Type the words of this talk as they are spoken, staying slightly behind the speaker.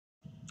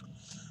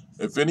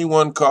If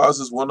anyone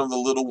causes one of the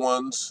little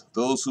ones,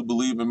 those who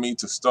believe in me,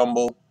 to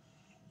stumble,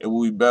 it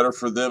will be better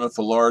for them if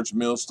a large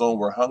millstone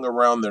were hung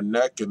around their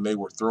neck and they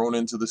were thrown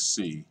into the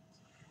sea.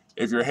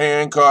 If your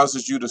hand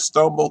causes you to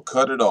stumble,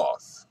 cut it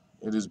off.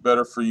 It is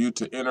better for you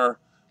to enter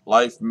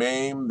life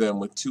maimed than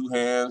with two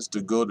hands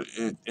to go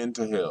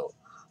into hell,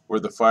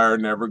 where the fire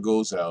never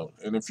goes out.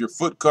 And if your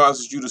foot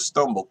causes you to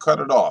stumble, cut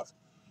it off.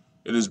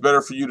 It is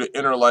better for you to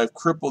enter life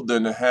crippled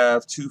than to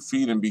have 2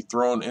 feet and be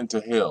thrown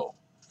into hell.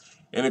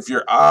 And if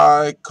your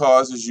eye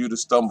causes you to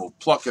stumble,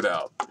 pluck it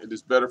out. It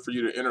is better for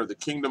you to enter the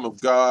kingdom of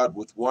God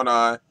with one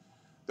eye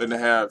than to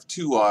have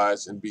 2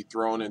 eyes and be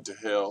thrown into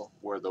hell,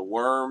 where the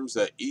worms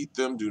that eat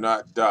them do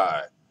not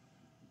die,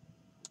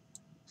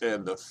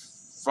 and the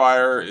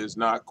fire is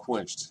not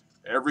quenched.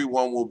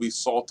 Everyone will be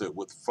salted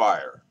with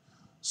fire.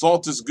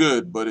 Salt is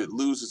good, but it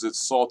loses its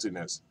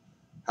saltiness.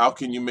 How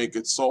can you make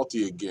it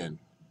salty again?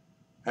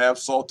 Have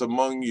salt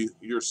among you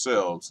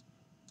yourselves,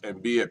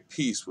 and be at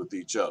peace with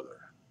each other.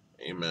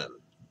 Amen.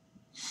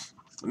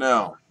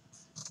 Now,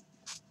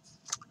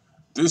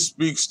 this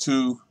speaks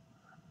to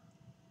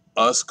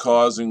us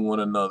causing one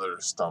another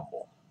to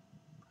stumble.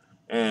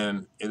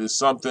 And it is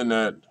something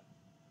that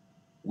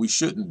we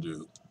shouldn't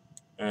do.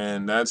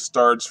 And that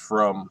starts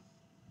from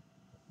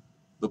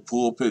the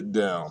pulpit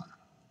down.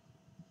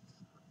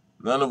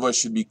 None of us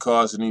should be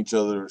causing each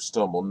other to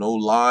stumble. No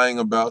lying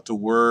about the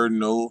word,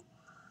 no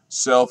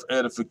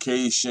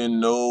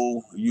self-edification,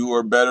 no you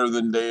are better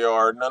than they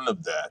are, none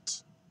of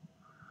that.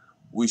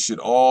 We should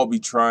all be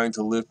trying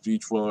to lift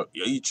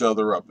each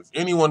other up. If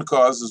anyone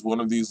causes one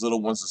of these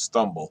little ones to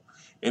stumble,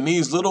 and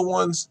these little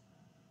ones,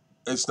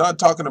 it's not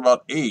talking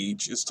about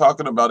age, it's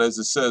talking about, as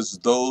it says,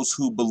 those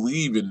who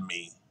believe in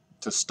me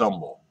to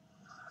stumble.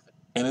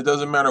 And it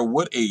doesn't matter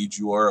what age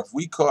you are, if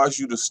we cause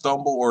you to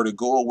stumble or to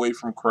go away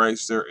from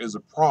Christ, there is a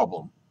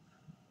problem.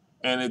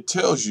 And it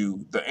tells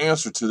you the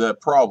answer to that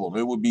problem.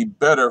 It would be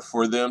better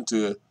for them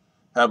to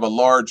have a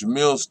large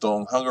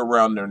millstone hung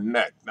around their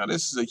neck. Now,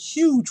 this is a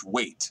huge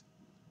weight.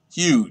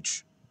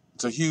 Huge.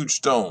 It's a huge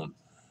stone.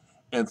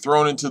 And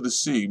thrown into the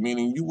sea,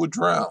 meaning you would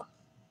drown.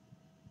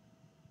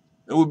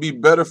 It would be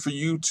better for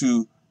you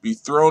to be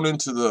thrown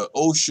into the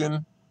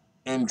ocean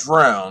and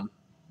drown,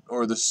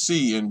 or the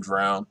sea and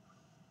drown,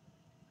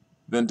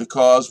 than to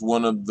cause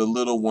one of the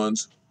little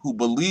ones who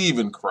believe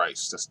in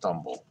Christ to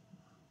stumble.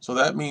 So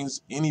that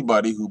means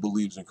anybody who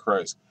believes in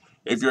Christ.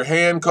 If your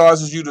hand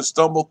causes you to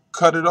stumble,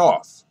 cut it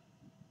off.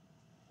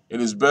 It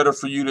is better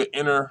for you to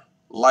enter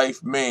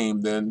life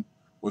maimed than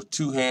with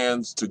 2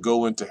 hands to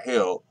go into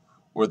hell,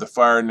 where the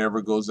fire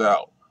never goes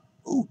out.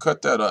 Ooh,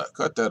 cut that up,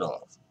 cut that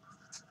off.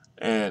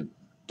 And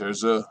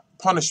there's a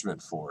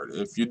punishment for it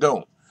if you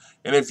don't.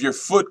 And if your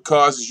foot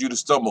causes you to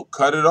stumble,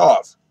 cut it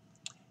off.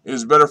 It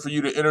is better for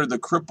you to enter the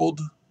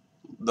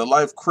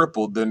life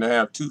crippled than to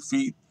have 2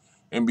 feet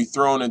and be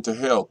thrown into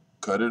hell.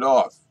 Cut it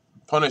off.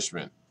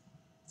 Punishment.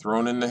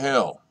 Thrown into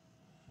hell.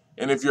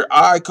 And if your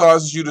eye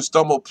causes you to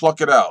stumble, pluck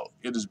it out.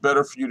 It is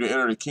better for you to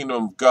enter the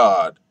kingdom of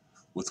God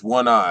with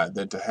one eye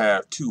than to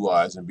have 2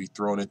 eyes and be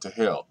thrown into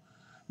hell.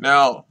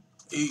 Now,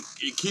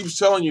 it keeps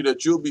telling you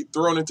that you'll be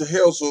thrown into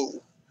hell,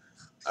 so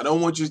I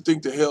don't want you to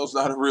think that hell's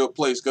not a real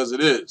place, because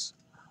it is.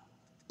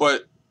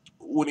 But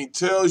when he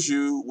tells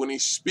you, when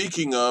he's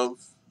speaking of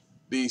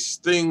these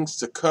things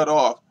to cut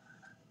off,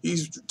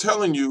 he's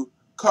telling you,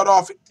 cut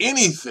off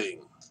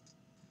anything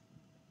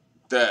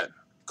that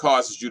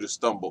causes you to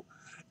stumble.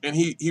 And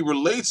he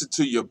relates it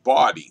to your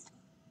body.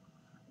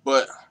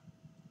 But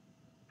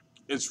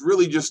it's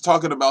really just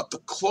talking about the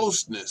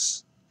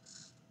closeness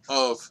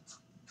of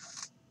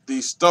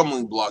these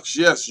stumbling blocks.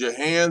 Yes, your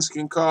hands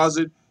can cause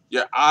it,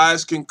 your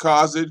eyes can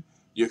cause it,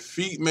 your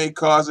feet may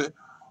cause it,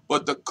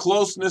 but the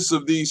closeness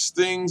of these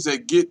things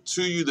that get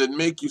to you that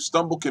make you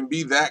stumble can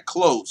be that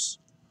close.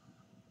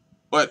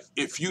 But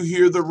if you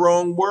hear the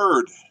wrong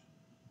word,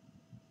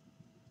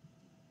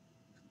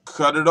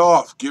 cut it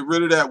off. Get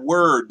rid of that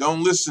word.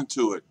 Don't listen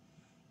to it.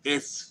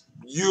 If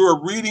you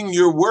are reading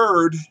your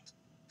word,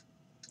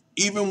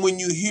 even when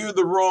you hear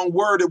the wrong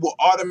word, it will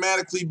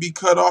automatically be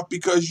cut off,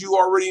 because you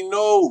already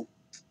know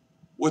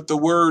what the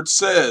word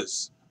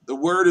says. The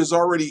word is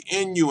already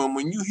in you. And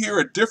when you hear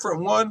a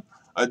different one,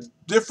 a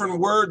different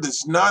word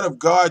that's not of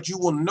God, you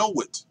will know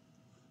it.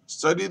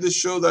 Study to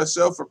show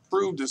thyself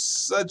approved is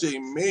such a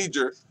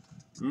major,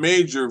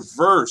 major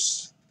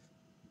verse.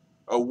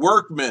 A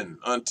workman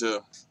unto.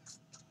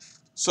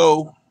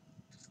 So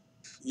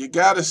you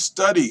got to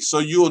study so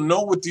you'll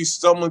know what these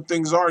stumbling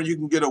things are and you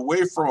can get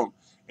away from them.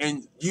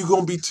 And you're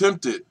going to be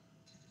tempted.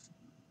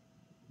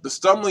 The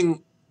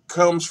stumbling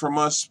comes from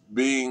us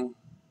being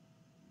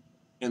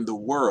in the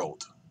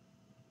world.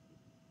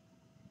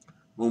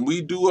 When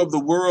we do of the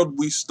world,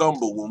 we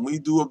stumble. When we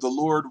do of the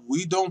Lord,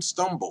 we don't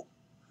stumble.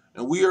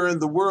 And we are in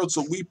the world,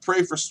 so we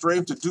pray for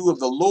strength to do of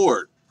the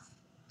Lord.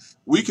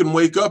 We can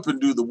wake up and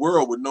do the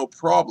world with no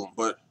problem,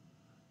 but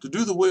to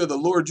do the way of the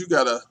Lord, you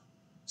got to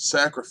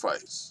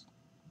sacrifice.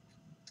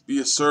 Be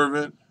a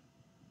servant.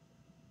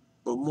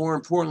 But more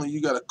importantly, you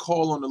got to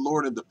call on the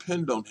Lord and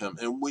depend on him.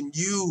 And when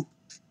you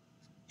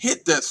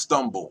hit that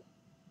stumble,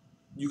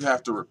 you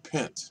have to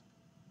repent,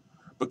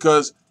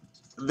 because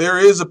there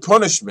is a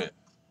punishment.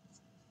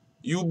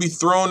 You'll be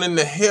thrown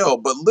into hell,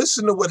 but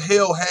listen to what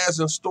hell has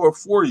in store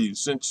for you,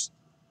 since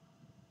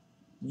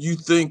you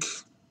think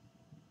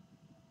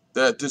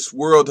that this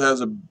world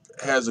has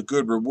a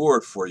good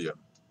reward for you.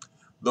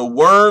 The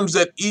worms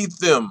that eat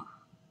them,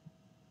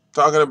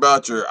 talking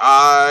about your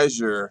eyes,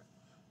 your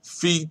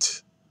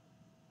feet,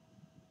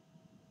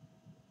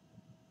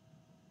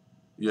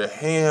 your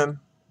hand.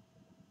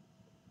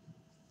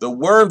 The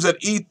worms that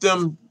eat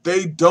them,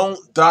 they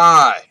don't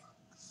die.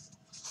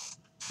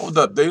 Hold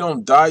up, they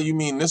don't die? You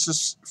mean this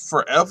is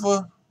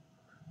forever?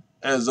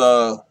 As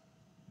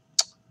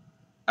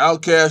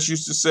Outcast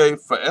used to say,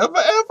 forever,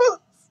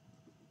 ever?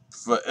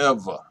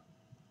 Forever.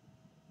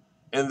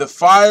 And the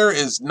fire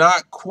is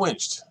not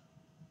quenched.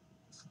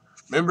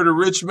 Remember the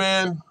rich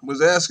man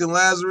was asking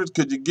Lazarus,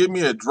 could you give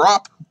me a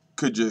drop?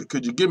 Could you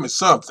give me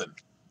something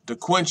to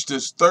quench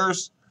this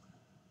thirst?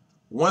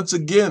 Once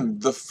again,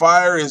 the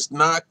fire is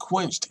not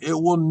quenched.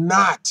 It will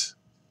not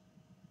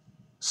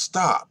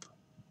stop.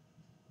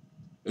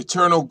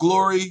 Eternal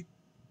glory,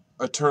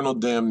 eternal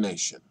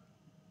damnation.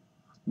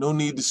 No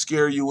need to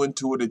scare you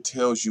into it. It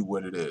tells you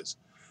what it is.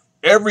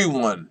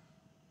 Everyone,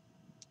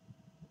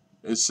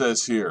 it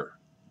says here,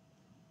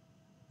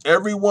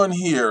 everyone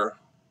here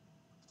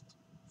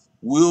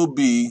will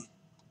be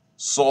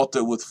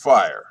salted with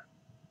fire.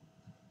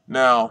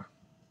 Now,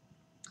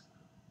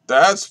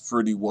 that's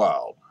pretty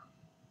wild,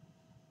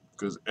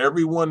 because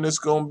everyone that's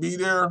going to be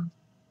there,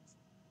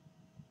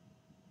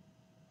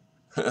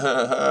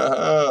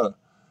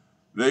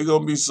 they're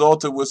going to be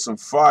salted with some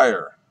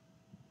fire.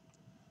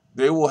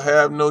 They will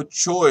have no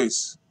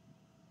choice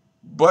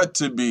but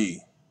to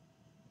be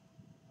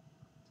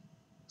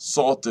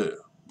salted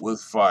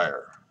with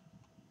fire.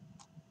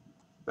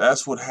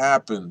 That's what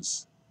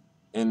happens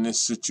in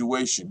this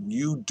situation.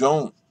 You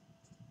don't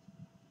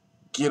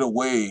get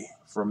away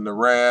from the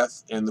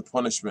wrath and the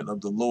punishment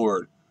of the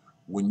Lord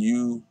when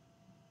you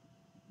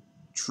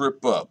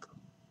trip up,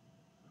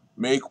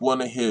 make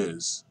one of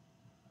his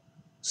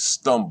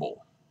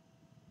stumble.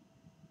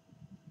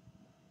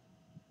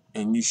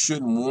 And you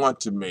shouldn't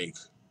want to make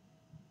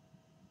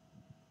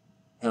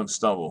him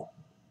stumble.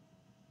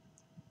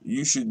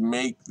 You should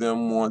make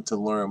them want to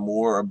learn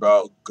more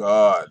about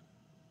God.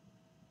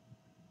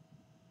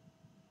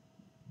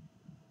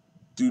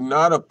 Do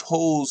not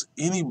oppose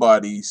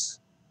anybody's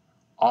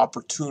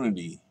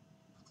opportunity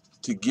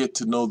to get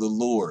to know the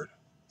Lord.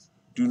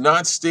 Do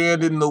not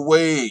stand in the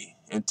way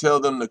and tell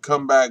them to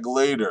come back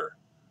later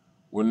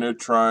when they're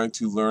trying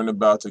to learn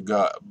about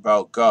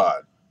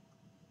God.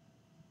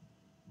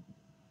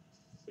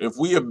 If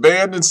we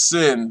abandon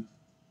sin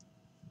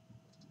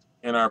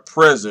in our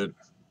present,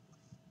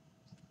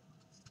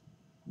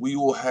 we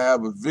will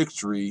have a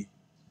victory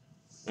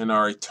in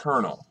our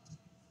eternal.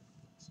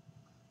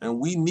 And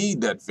we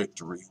need that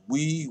victory.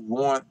 We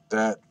want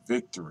that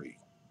victory.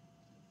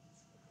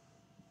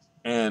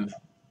 And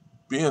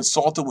being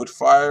salted with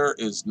fire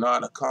is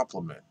not a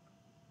compliment.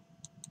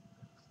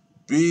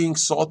 Being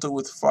salted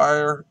with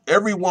fire,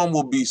 everyone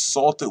will be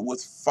salted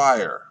with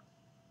fire.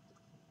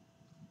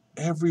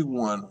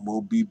 Everyone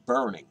will be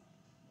burning.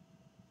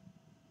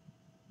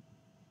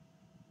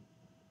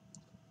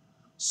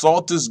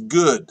 Salt is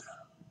good,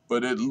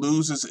 but it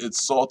loses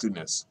its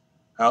saltiness.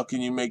 How can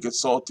you make it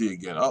salty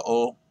again?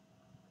 Uh-oh.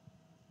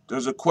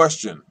 There's a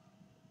question.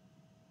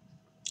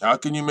 How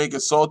can you make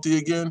it salty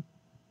again?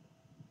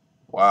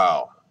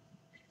 Wow.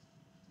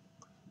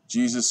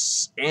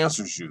 Jesus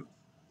answers you.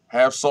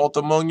 Have salt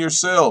among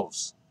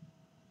yourselves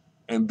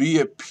and be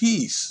at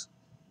peace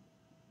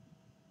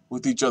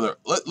with each other.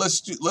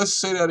 Let's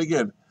say that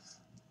again.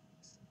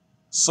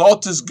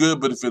 Salt is good,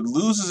 but if it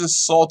loses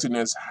its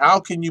saltiness, how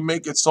can you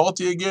make it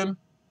salty again?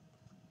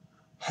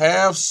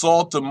 Have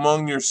salt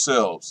among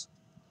yourselves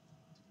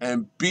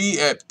and be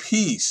at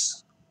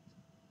peace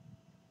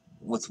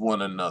with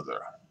one another.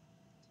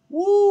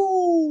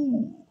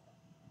 Woo!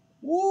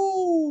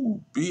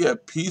 Woo! Be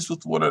at peace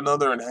with one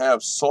another and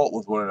have salt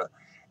with one another.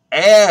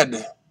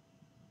 Add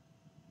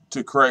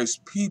to Christ's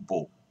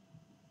people.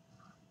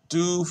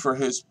 Do for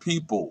his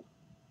people.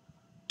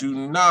 Do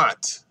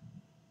not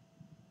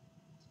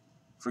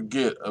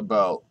forget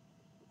about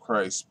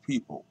Christ's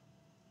people.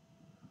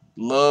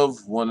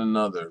 Love one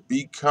another.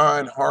 Be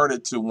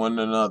kind-hearted to one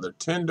another.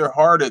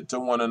 Tender-hearted to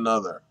one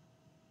another.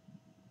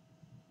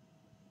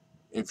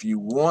 If you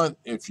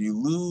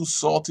lose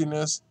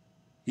saltiness,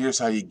 here's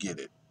how you get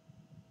it.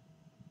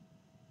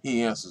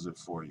 He answers it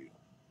for you.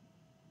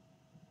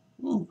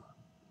 Ooh.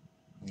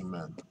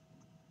 Amen.